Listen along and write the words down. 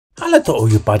Hello to all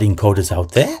you budding coders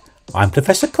out there. I'm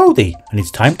Professor Cody and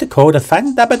it's time to code a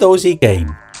fandabadozy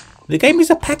game. The game is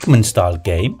a Pac-Man style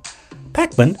game.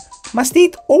 Pac-Man must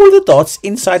eat all the dots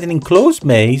inside an enclosed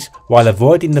maze while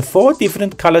avoiding the 4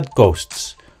 different coloured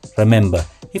ghosts. Remember,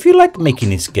 if you like making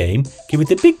this game, give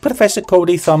it a big Professor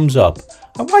Cody thumbs up.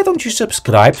 And why don't you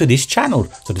subscribe to this channel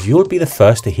so that you'll be the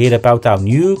first to hear about our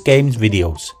new games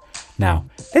videos. Now,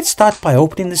 let's start by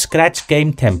opening the Scratch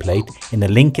game template in the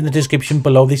link in the description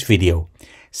below this video.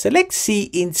 Select See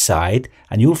Inside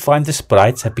and you'll find the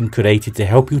sprites have been created to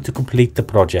help you to complete the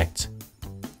project.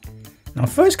 Now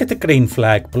first get the green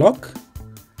flag block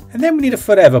and then we need a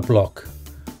forever block.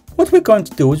 What we're going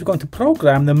to do is we're going to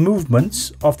program the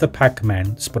movements of the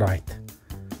Pac-Man sprite.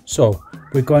 So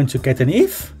we're going to get an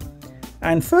if,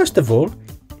 and first of all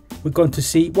we're going to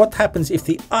see what happens if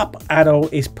the up arrow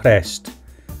is pressed.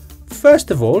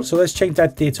 First of all, so let's change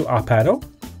that there to up arrow.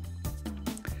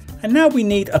 And now we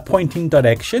need a pointing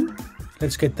direction.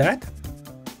 Let's get that.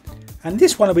 And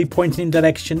this one will be pointing in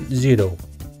direction 0.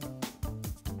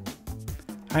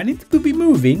 And it will be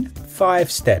moving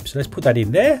 5 steps. So let's put that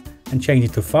in there and change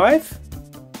it to 5.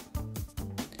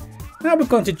 Now we're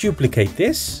going to duplicate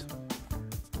this.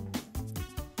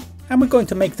 And we're going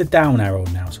to make the down arrow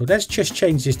now. So let's just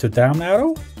change this to down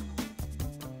arrow.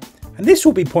 And this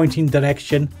will be pointing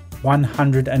direction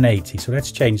 180. So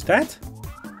let's change that.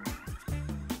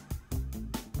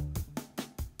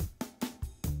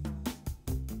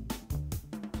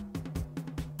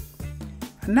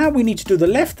 And now we need to do the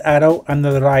left arrow and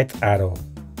the right arrow.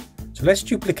 So let's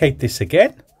duplicate this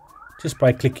again, just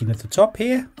by clicking at the top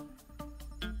here.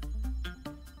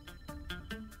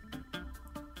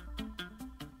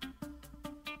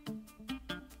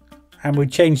 And we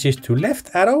change this to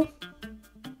left arrow.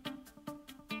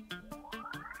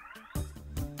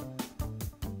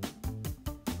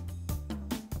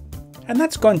 And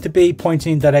that's going to be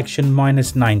pointing in direction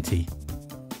 -90.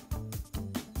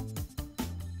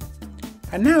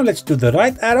 And now let's do the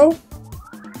right arrow.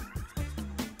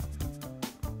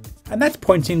 And that's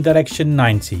pointing in direction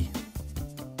 90.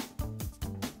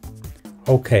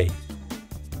 Okay.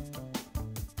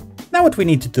 Now what we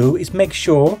need to do is make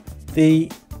sure the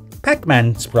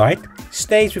Pac-Man sprite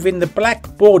stays within the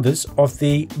black borders of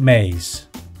the maze.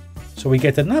 So we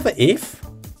get another if,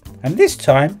 and this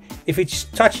time if it's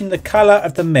touching the color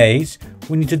of the maze,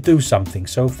 we need to do something.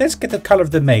 So let's get the color of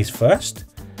the maze first.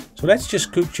 So let's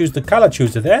just choose the color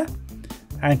chooser there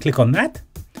and click on that.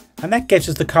 And that gives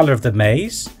us the color of the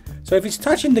maze. So if it's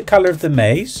touching the color of the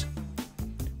maze,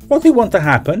 what we want to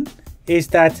happen is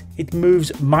that it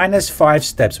moves -5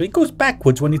 steps. So it goes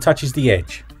backwards when it touches the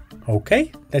edge.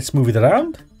 Okay, let's move it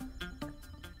around.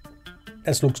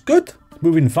 That looks good,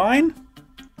 moving fine.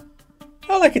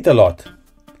 I like it a lot.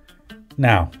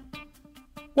 Now,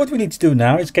 what we need to do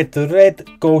now is get the red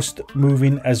ghost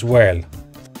moving as well.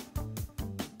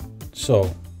 So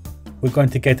we're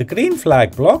going to get a green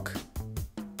flag block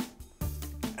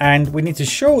and we need to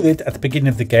show it at the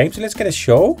beginning of the game. So let's get a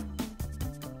show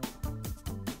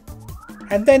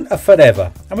and then a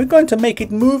forever, and we're going to make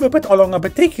it move along a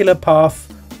particular path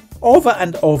over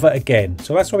and over again.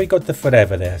 So that's why we got the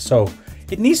forever there. So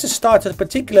it needs to start at a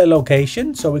particular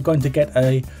location. So we're going to get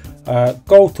a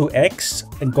go to X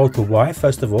and go to Y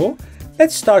first of all.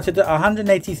 Let's start at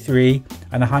 183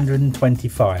 and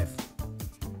 125.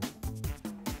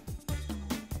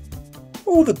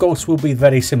 All the ghosts will be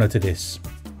very similar to this.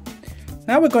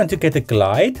 Now we're going to get a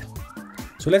glide.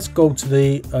 So let's go to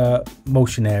the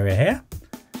motion area here.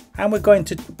 And we're going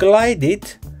to glide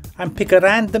it and pick a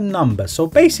random number. So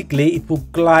basically it will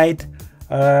glide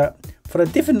for a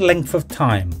different length of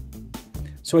time.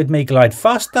 So it may glide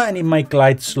faster and it may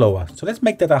glide slower. So let's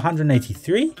make that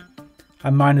 183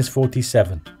 and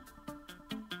 -47.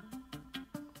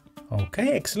 Okay,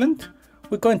 excellent.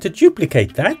 We're going to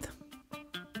duplicate that.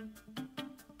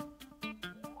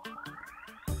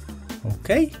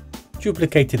 Okay,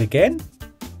 duplicate it again.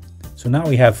 So now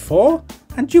we have 4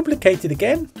 and duplicate it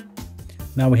again.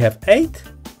 Now we have 8.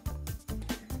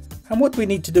 And what we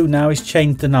need to do now is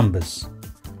change the numbers.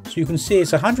 So you can see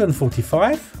it's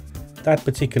 145, that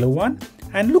particular one.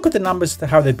 And look at the numbers,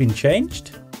 how they've been changed.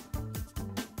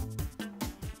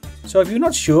 So if you're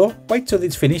not sure, wait till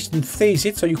it's finished and freeze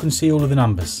it so you can see all of the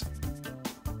numbers.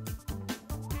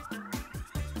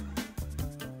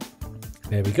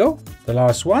 There we go, the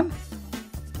last one.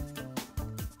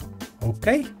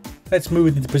 Okay, let's move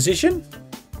it into position.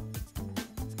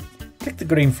 Click the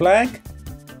green flag.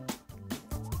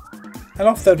 And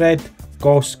off the red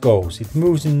ghost goes. It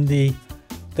moves in the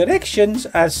directions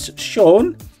as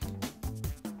shown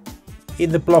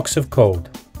in the blocks of code.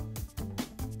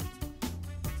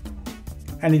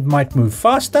 and it might move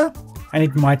faster and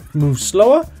it might move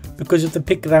slower because of the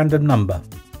pick random number.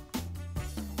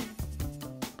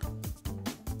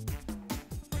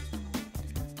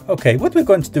 Okay, what we're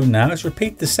going to do now is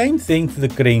repeat the same thing for the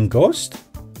green ghost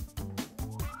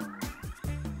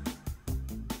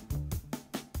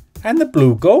and the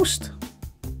blue ghost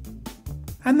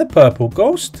and the purple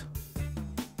ghost.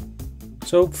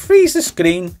 So freeze the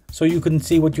screen so you can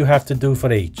see what you have to do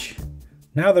for each.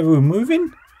 Now the room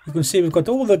moving, you can see we've got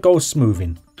all the ghosts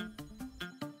moving.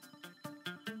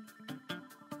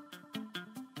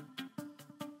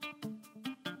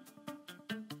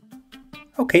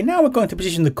 Okay, now we're going to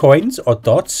position the coins or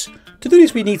dots. To do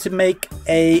this we need to make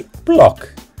a block.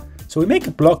 So we make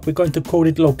a block, we're going to call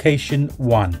it location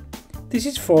 1. This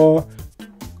is for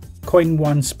coin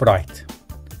 1 sprite.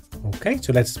 Okay,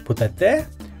 so let's put that there.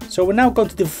 So we're now going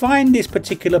to define this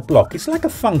particular block. It's like a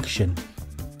function.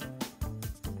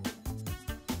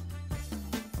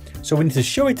 So we need to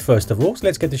show it first of all. So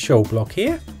let's get the show block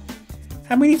here.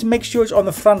 And we need to make sure it's on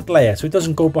the front layer so it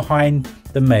doesn't go behind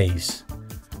the maze.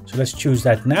 So let's choose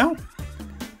that now.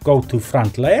 Go to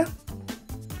front layer.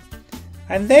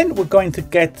 And then we're going to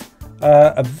get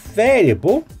a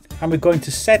variable and we're going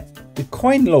to set the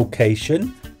coin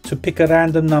location to pick a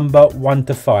random number 1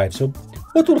 to 5. So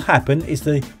what will happen is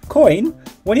the coin,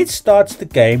 when it starts the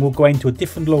game, will go into a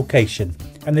different location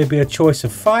and there'll be a choice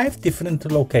of 5 different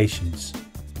locations.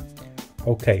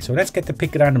 Okay, so let's get the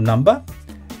pick a random number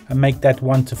and make that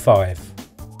 1 to 5.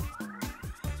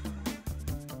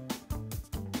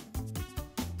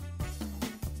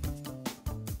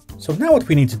 So now what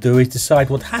we need to do is decide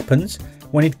what happens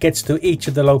when it gets to each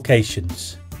of the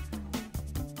locations.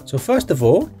 So first of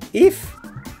all, if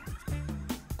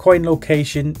coin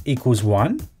location equals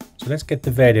 1, so let's get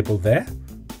the variable there.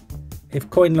 If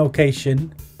coin 1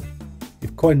 location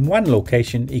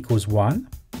equals 1,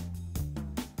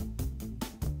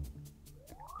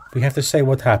 we have to say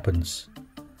what happens.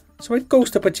 So it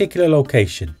goes to a particular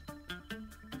location.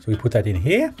 So we put that in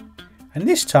here, and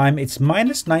this time it's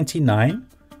minus 99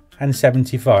 and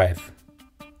 75.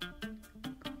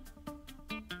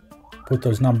 Put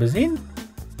those numbers in.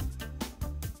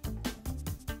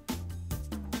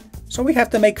 So we have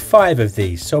to make 5 of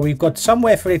these. So we've got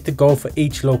somewhere for it to go for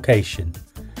each location.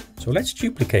 So let's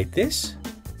duplicate this.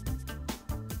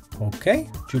 Okay,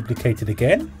 duplicate it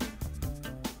again.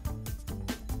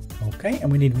 Okay,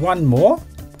 and we need one more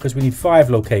because we need 5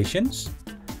 locations.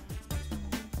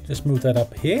 Just move that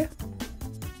up here.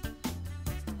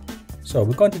 So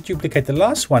we're going to duplicate the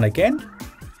last one again.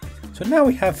 So now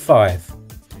we have 5.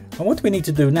 And what we need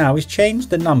to do now is change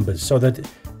the numbers so that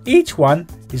each one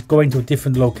is going to a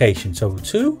different location. So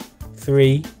 2,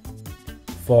 3,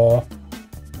 4,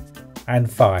 and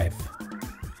 5.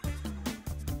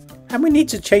 And we need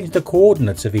to change the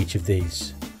coordinates of each of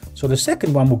these. So the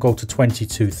second one will go to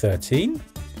 2213.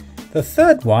 The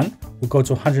third one will go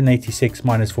to 186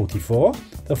 minus 44.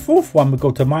 The fourth one will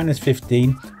go to minus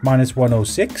 15 minus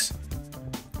 106.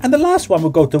 And the last one will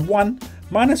go to 1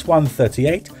 minus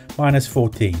 138 minus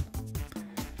 14.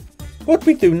 What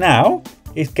we do now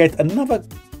is get another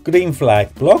green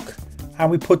flag block and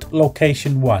we put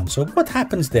location 1. So what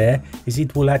happens there is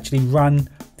it will actually run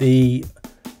the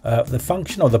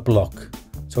function or the block.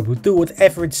 So it will do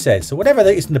whatever it says. So whatever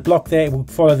there is in the block there, it will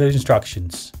follow the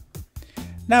instructions.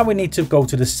 Now we need to go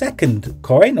to the second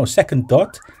coin or second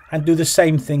dot and do the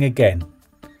same thing again.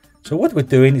 So what we're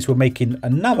doing is we're making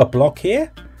another block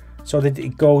here so that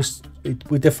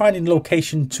we're defining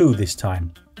location 2 this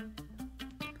time.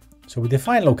 So we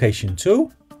define location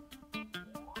 2.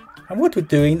 And what we're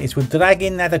doing is we're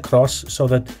dragging that across so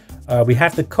that we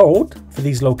have the code for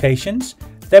these locations.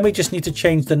 Then we just need to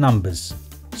change the numbers.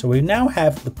 So we now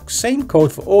have the same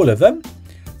code for all of them,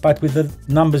 but with the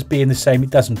numbers being the same, it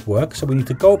doesn't work. So we need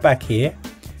to go back here,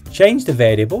 change the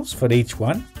variables for each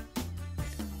one.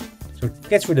 So it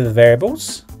gets rid of the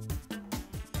variables.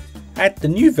 Add the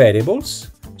new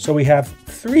variables. So we have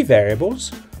 3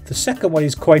 variables. The second one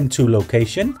is coin 2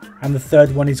 location and the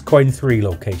third one is coin 3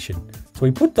 location. So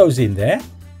we put those in there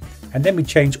and then we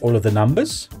change all of the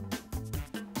numbers.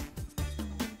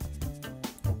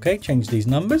 Okay, change these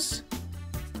numbers.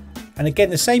 And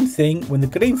again, the same thing, when the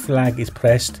green flag is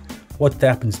pressed, what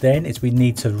happens then is we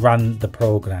need to run the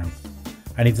program.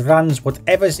 And it runs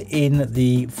whatever's in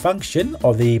the function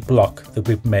or the block that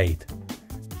we've made.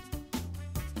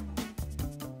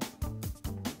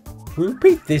 We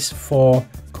repeat this for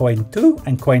coin 2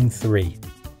 and coin 3.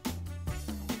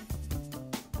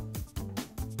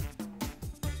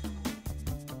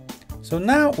 So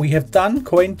now we have done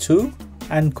coin 2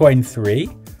 and coin 3.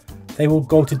 They will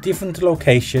go to different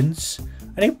locations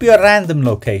and it'll be a random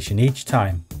location each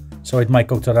time. So it might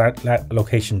go to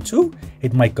location 2,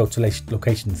 it might go to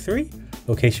location 3,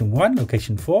 location 1,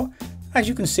 location 4. As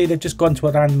you can see, they've just gone to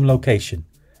a random location.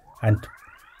 And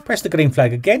press the green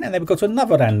flag again, and then we go to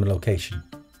another random location.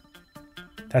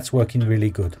 That's working really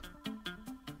good.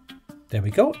 There we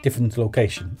go, different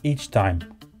location each time.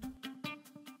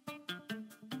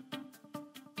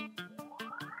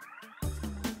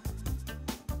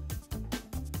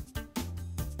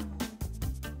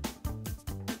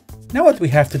 Now what we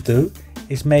have to do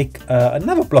is make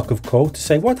another block of code to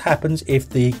say what happens if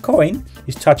the coin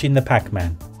is touching the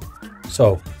Pac-Man.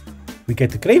 So we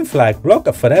get the green flag block,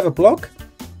 a forever block.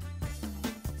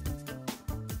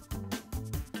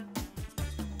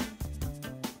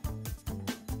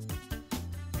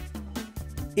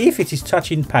 If it is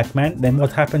touching Pac-Man, then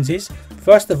what happens is,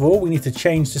 first of all, we need to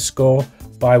change the score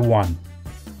by 1.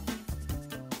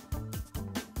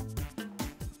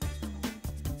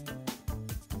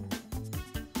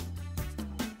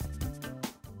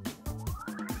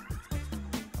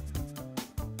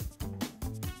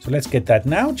 So let's get that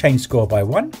now, change score by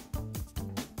 1.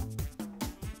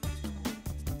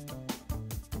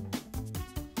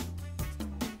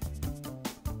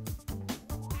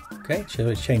 Okay, so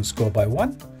let's change score by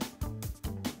 1.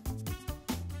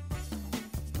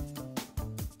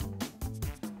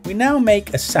 We now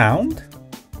make a sound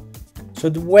so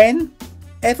that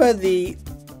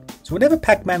whenever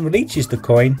Pac-Man reaches the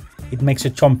coin, it makes a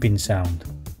chomping sound.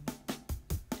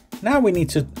 Now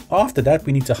after that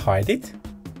we need to hide it.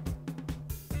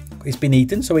 It's been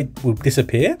eaten, so it will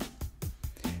disappear.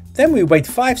 Then we wait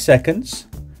 5 seconds,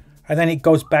 and then it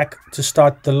goes back to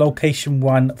start the location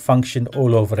 1 function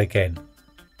all over again.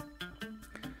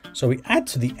 So we add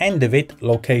to the end of it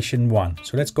location 1.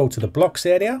 So let's go to the blocks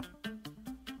area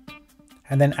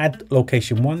and then add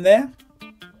location 1 there.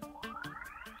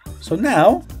 So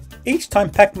now each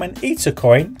time Pac-Man eats a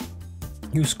coin,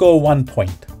 you score 1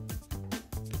 point.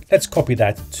 Let's copy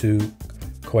that to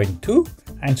coin 2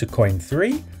 and to coin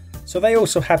 3. So they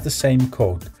also have the same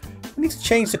code. We need to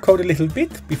change the code a little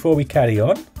bit before we carry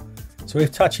on. So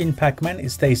if touching Pac-Man, it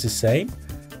stays the same,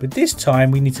 but this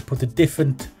time we need to put a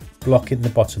different block in the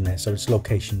bottom there. So it's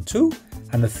location 2,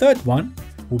 and the third one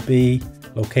will be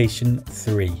location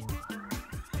 3.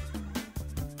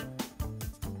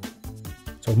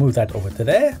 So move that over to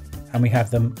there, and we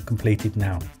have them completed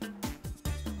now.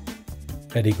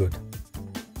 Very good.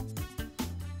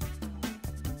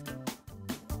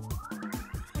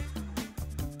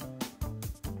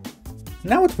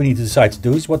 Now what we need to decide to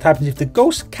do is what happens if the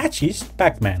ghost catches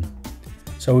Pac-Man.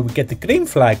 So we get the green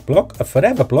flag block, a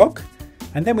forever block,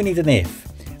 and then we need an if.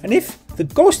 And if the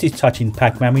ghost is touching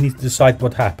Pac-Man, we need to decide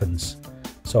what happens.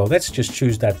 So let's just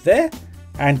choose that there.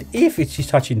 And if it is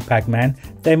touching Pac-Man,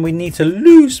 then we need to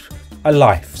lose a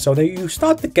life. So that you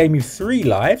start the game with 3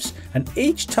 lives, and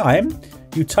each time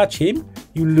you touch him,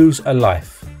 you lose a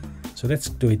life. So let's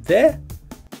do it there.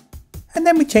 And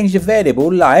then we change the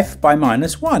variable life by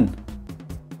 -1.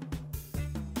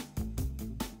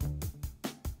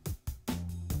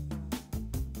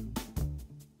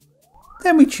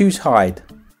 Then we choose hide.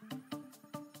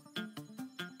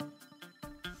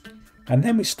 And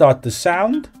then we start the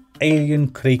sound, Alien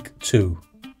Creek 2.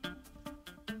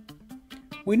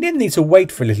 We then need to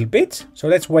wait for a little bit. So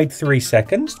let's wait 3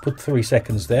 seconds, put 3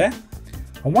 seconds there.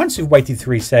 And once we've waited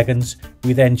 3 seconds,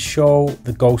 we then show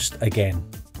the ghost again.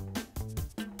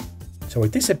 So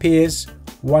it disappears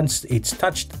once it's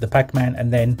touched the Pac-Man,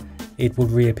 and then it will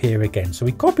reappear again. So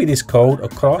we copy this code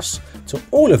across to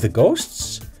all of the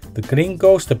ghosts. The green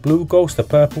ghost, the blue ghost, the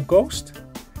purple ghost.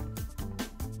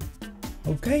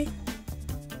 Okay.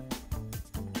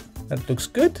 That looks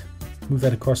good. Move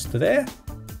that across to there.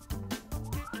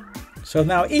 So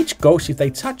now each ghost, if they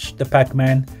touch the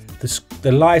Pac-Man,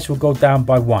 the lives will go down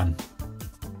by 1.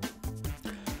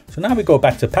 So now we go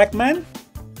back to Pac-Man.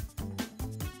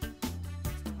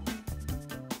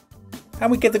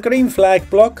 And we get the green flag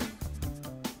block.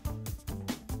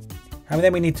 And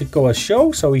then we need to go as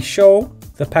show. So we show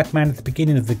the Pac-Man at the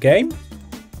beginning of the game.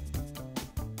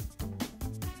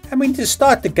 And we need to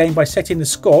start the game by setting the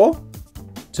score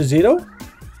to 0.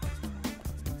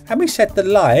 And we set the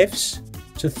lives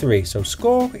to 3. So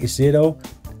score is 0.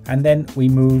 And then we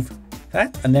move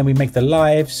that. And then we make the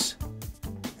lives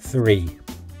 3.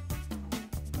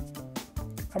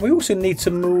 And we also need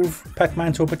to move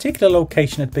Pac-Man to a particular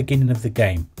location at the beginning of the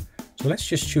game. So let's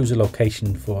just choose a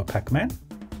location for Pac-Man.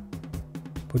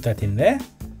 Put that in there.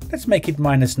 Let's make it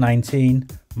 -19,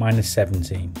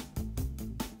 -17.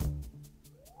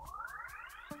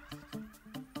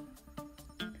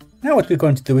 Now what we're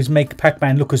going to do is make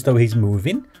Pac-Man look as though he's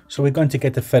moving. So we're going to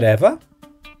get the forever.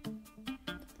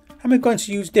 and we're going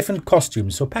to use different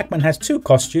costumes. So Pac-Man has 2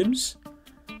 costumes.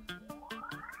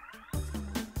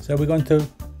 So we're going to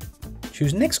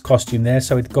choose next costume there,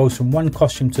 so it goes from one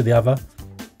costume to the other.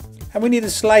 And we need a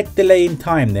slight delay in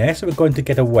time there, so we're going to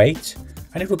get a wait,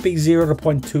 and it will be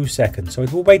 0.2 seconds. So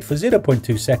it will wait for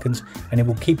 0.2 seconds and it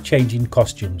will keep changing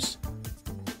costumes.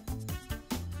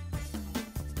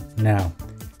 Now,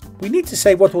 we need to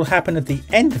say what will happen at the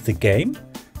end of the game.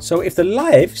 So if the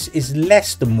lives is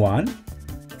less than 1,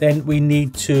 then we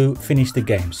need to finish the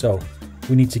game. So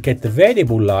we need to get the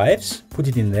variable lives, put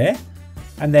it in there,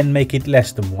 and then make it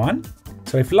less than 1.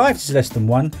 So if lives is less than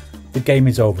 1, the game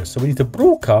is over. So we need to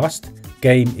broadcast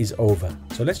game is over.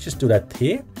 So let's just do that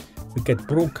here. We get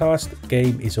broadcast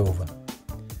game is over.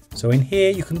 So in here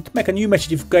you can make a new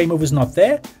message if game over is not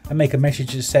there, and make a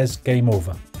message that says game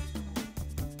over.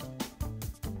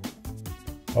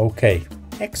 Okay,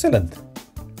 excellent.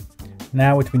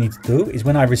 Now what we need to do is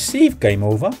when I receive game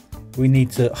over, we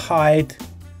need to hide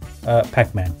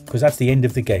Pac-Man, because that's the end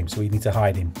of the game, so we need to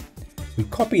hide him. We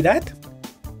copy that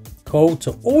code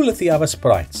to all of the other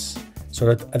sprites, so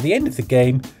that at the end of the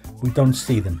game we don't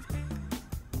see them.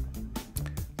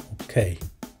 Okay,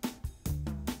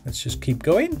 let's just keep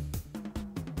going.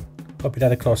 Copy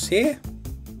that across here.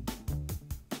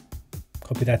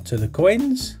 Copy that to the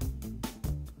coins.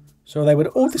 So they would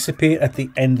all disappear at the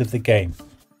end of the game.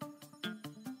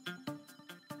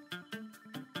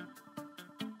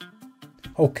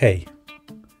 Okay,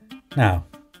 now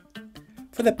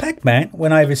for the Pac-Man,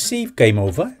 when I receive game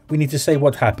over, we need to say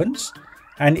what happens,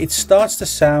 and it starts to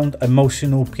sound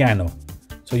emotional piano.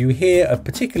 So you hear a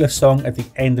particular song at the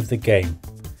end of the game.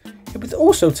 It would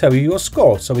also tell you your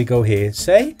score. So we go here,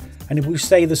 say, and it will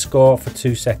say the score for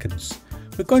 2 seconds.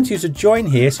 We're going to use a join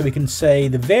here so we can say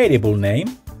the variable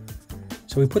name.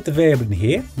 So we put the variable in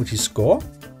here, which is score,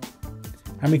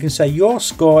 and we can say your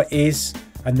score is,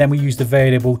 and then we use the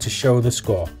variable to show the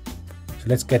score. So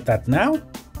let's get that now.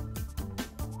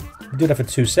 We do that for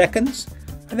 2 seconds,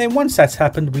 and then once that's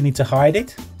happened, we need to hide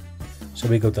it. So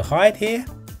we go to hide here,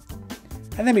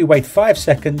 and then we wait 5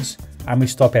 seconds and we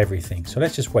stop everything. So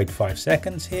let's just wait 5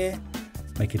 seconds here,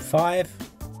 make it 5,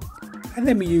 and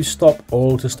then we use stop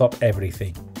all to stop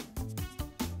everything.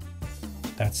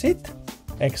 That's it.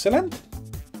 Excellent.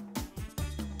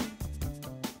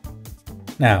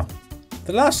 Now,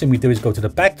 the last thing we do is go to the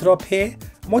backdrop here.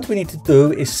 And what we need to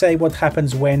do is say what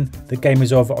happens when the game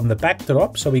is over on the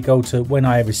backdrop. So we go to when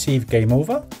I receive game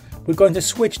over. We're going to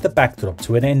switch the backdrop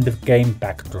to an end of game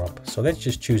backdrop. So let's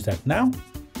just choose that now.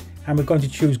 And we're going to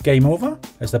choose game over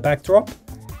as the backdrop.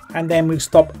 And then we'll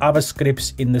stop other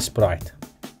scripts in the sprite.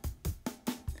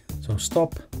 So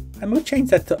stop, and we'll change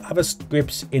that to other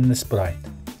scripts in the sprite.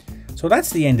 So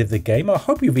that's the end of the game. I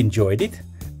hope you've enjoyed it.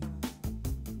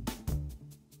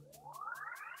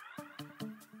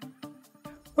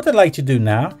 What I'd like to do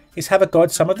now is have a go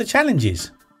at some of the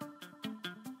challenges.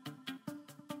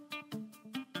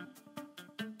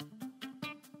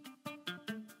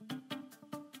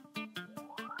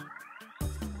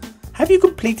 Have you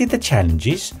completed the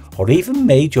challenges or even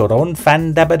made your own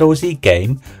Fan-Dabadozi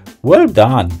game? Well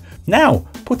done! Now,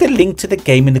 put a link to the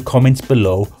game in the comments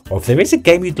below, or if there is a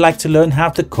game you'd like to learn how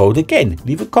to code again,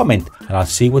 leave a comment and I'll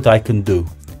see what I can do.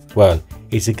 Well,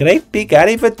 it's a great big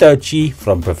arrivederci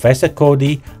from Professor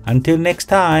Cody. Until next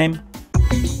time.